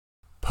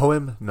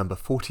Poem number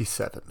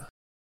 47.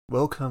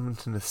 Welcome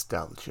to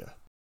Nostalgia.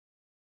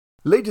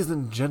 Ladies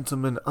and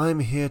gentlemen,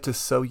 I'm here to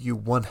sell you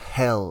one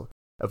hell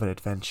of an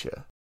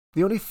adventure.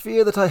 The only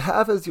fear that I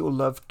have is you'll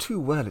love too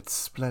well its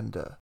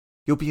splendor.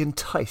 You'll be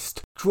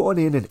enticed, drawn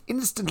in, and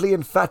instantly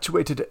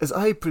infatuated as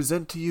I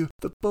present to you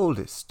the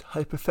boldest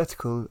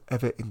hypothetical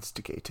ever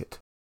instigated.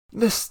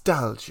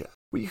 Nostalgia,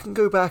 where you can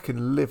go back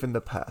and live in the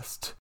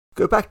past.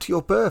 Go back to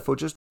your birth or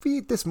just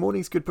read this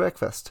morning's good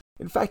breakfast.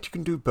 In fact, you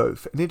can do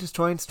both, and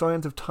intertwine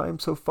strands of time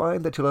so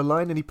fine that you'll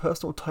align any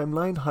personal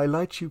timeline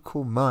highlight you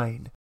call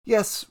mine.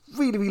 Yes,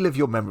 really relive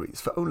your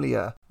memories for only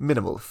a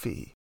minimal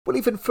fee. We'll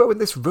even throw in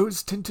this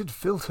rose-tinted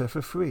filter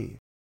for free.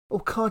 Oh,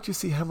 can't you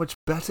see how much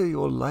better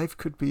your life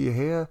could be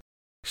here?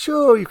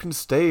 Sure, you can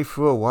stay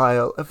for a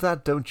while, of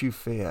that don't you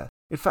fear.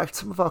 In fact,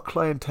 some of our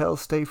clientele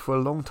stay for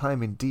a long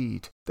time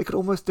indeed. They get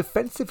almost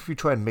defensive if you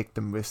try and make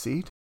them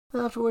recede.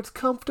 After all, it's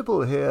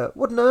comfortable here.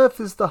 What on earth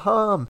is the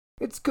harm?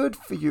 It's good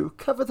for you.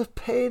 Cover the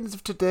pains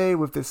of today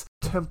with this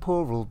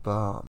temporal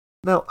balm.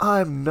 Now,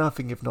 I'm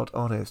nothing if not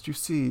honest. You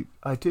see,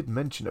 I did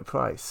mention a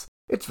price.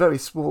 It's very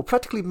small,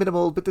 practically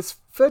minimal, but this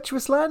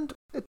virtuous land,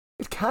 it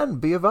can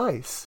be a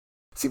vice.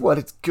 See what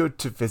it's good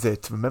to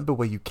visit, remember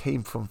where you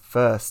came from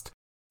first.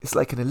 It's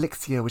like an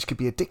elixir which can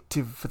be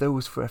addictive for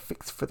those who are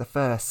fixed for the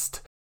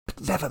first.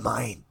 But never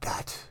mind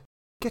that.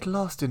 Get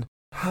lost in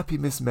happy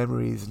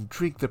mismemories and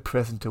drink the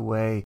present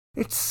away.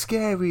 It's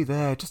scary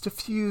there, just a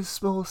few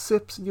small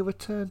sips and you'll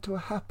return to a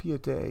happier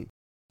day.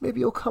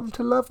 Maybe you'll come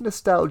to love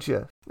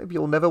nostalgia. Maybe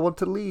you'll never want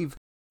to leave.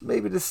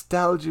 Maybe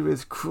nostalgia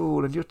is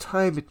cruel and your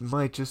time it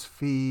might just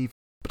thieve.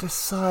 But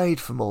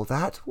aside from all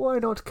that, why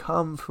not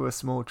come for a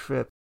small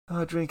trip?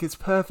 Our drink is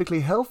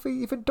perfectly healthy,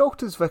 even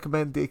doctors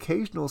recommend the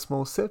occasional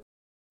small sip.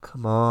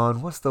 Come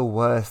on, what's the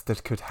worst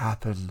that could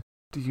happen?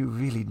 Do you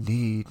really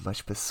need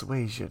much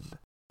persuasion?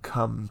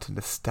 Come to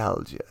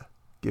nostalgia,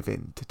 give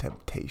in to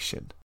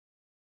temptation.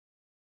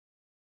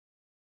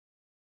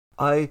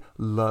 I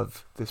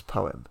love this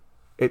poem.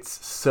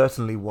 It's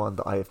certainly one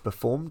that I have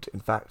performed. In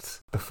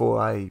fact, before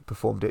I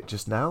performed it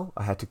just now,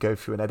 I had to go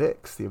through an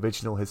edit because the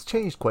original has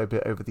changed quite a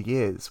bit over the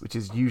years, which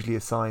is usually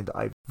a sign that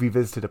I've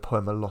revisited a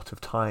poem a lot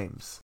of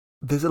times.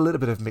 There's a little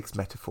bit of mixed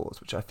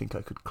metaphors, which I think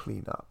I could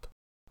clean up.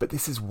 But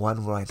this is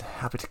one where I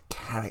inhabit a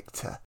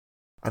character,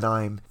 and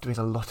I'm doing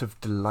a lot of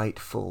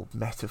delightful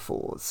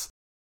metaphors.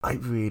 I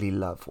really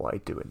love what I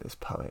do in this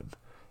poem.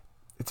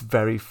 It's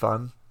very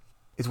fun.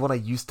 It's one I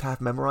used to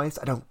have memorized.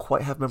 I don't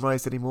quite have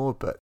memorized anymore,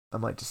 but I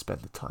might just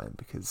spend the time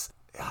because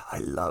I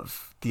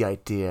love the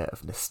idea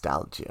of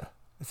nostalgia.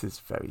 This is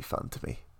very fun to me.